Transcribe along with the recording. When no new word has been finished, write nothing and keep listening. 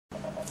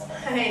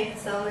Hi,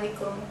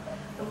 Assalamualaikum.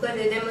 I'm going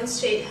to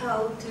demonstrate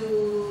how to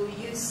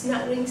use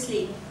SNUGG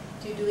Ringsling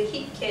to do a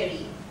hip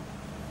carry.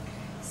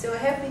 So I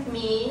have with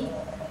me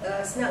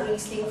SNUGG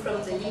Ringsling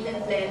from the linen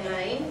blend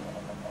line.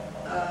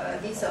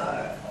 These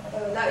are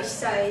large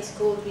size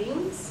gold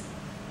rings.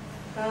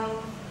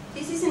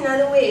 This is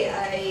another way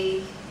I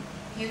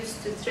use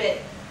to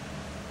thread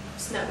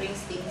SNUGG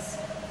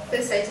Ringslings.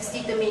 First I just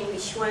determine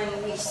which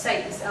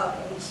side is out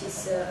and which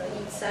is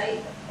inside.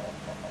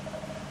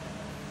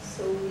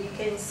 So you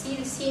can see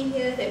the seam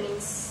here, that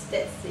means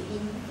that's the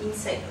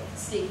inside of the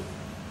sling.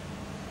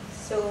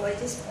 So I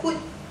just put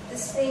the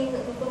sling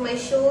over my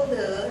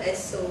shoulder as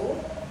so.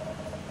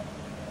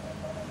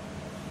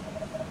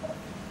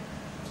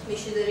 Make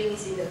sure the ring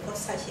is in the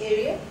corsage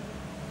area.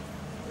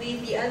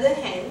 With the other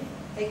hand,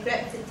 I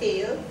grab the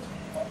tail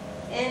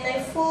and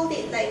I fold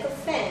it like a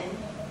fan.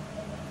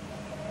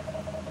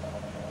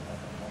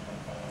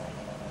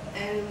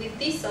 And with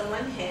this on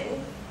one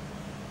hand,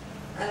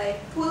 I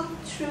pull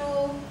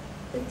through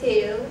the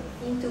tail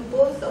into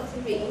both of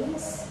the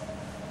rings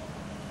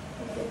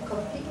and then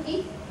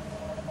completely,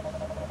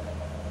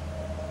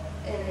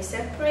 and I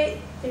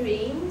separate the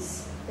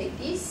rings like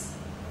this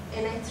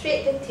and I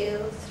thread the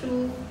tail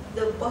through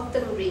the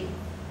bottom ring.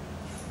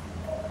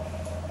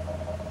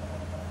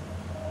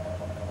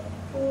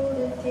 Pull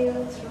the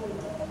tail through.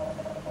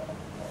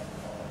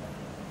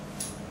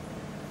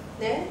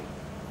 There.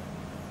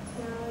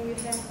 Now you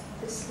have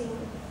the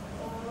sling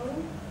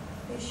on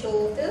your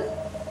shoulder.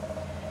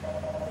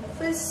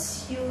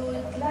 First, you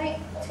would like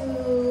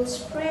to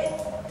spread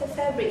the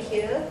fabric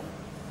here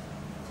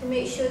to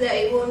make sure that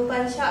it won't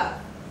bunch up.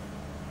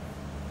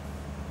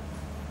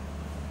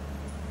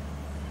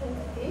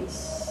 Like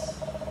this.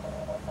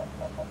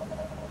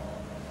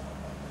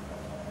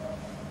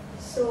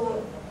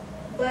 So,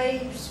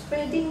 by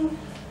spreading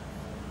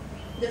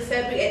the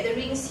fabric at the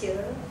rings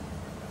here,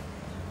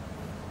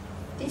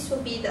 this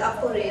will be the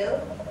upper rail.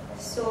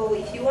 So,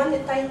 if you want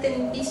to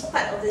tighten this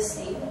part of the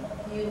sling,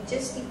 you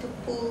just need to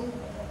pull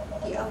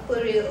the upper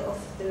rail of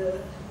the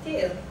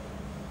tail.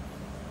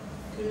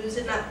 To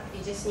loosen up,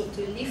 you just need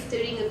to lift the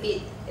ring a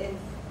bit and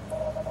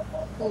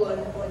pull on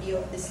the body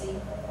of the sling.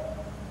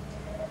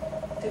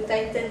 To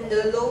tighten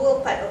the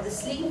lower part of the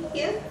sling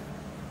here,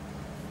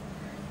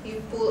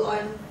 you pull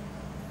on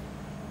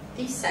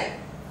this side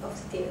of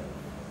the tail.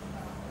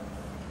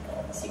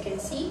 As you can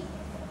see,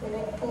 when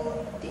I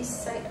pull this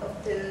side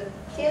of the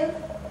tail,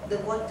 the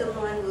bottom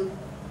one will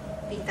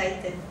be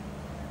tightened.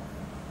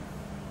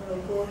 I'll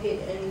go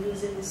ahead and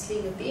loosen the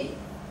sling a bit.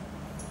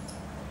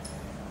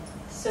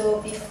 So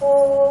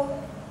before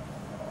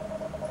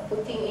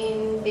putting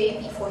in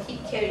baby for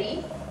hip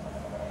carry,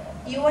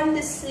 you want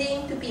the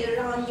sling to be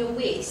around your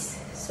waist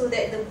so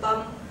that the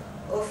bum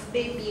of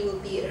baby will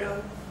be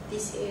around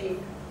this area.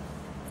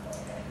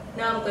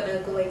 Now I'm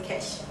gonna go and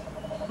catch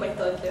my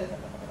toddler.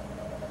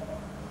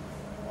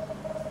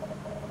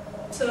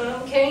 So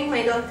I'm carrying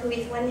my daughter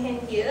with one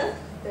hand here.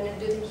 I'm gonna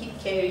do the hip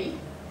carry.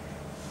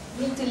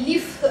 Need to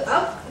lift her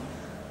up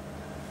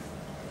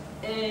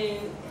and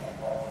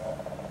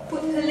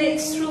put her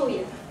legs through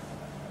here,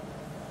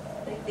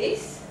 like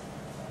this.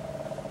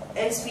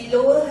 As we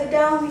lower her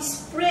down, we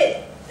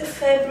spread the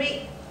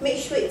fabric,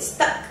 make sure it's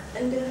stuck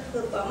under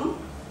her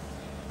bum,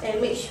 and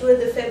make sure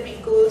the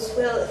fabric goes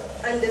well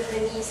under her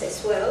knees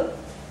as well.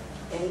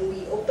 And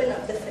we open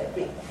up the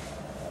fabric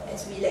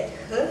as we let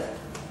her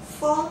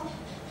fall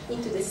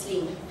into the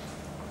sling.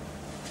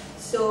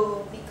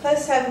 So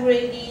because I've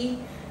already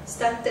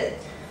started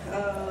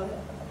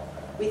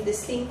with the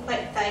sling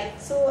quite tight,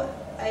 so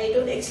I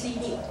don't actually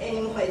need any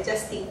more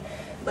adjusting.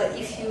 But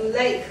if you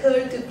like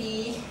her to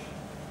be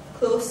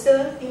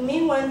closer, you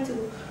may want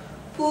to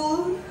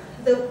pull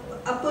the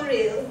upper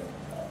rail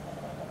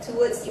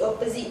towards the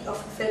opposite of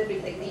the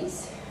fabric like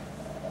this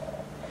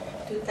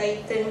to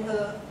tighten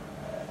her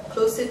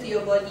closer to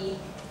your body.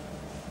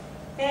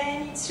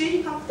 And it's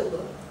really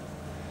comfortable,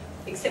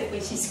 except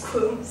when she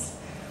squirms.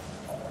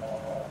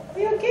 Are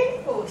you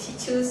okay? Oh, she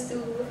chose to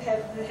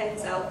have her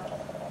hands out.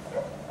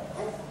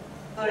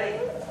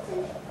 Alright.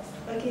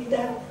 Okay,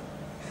 done.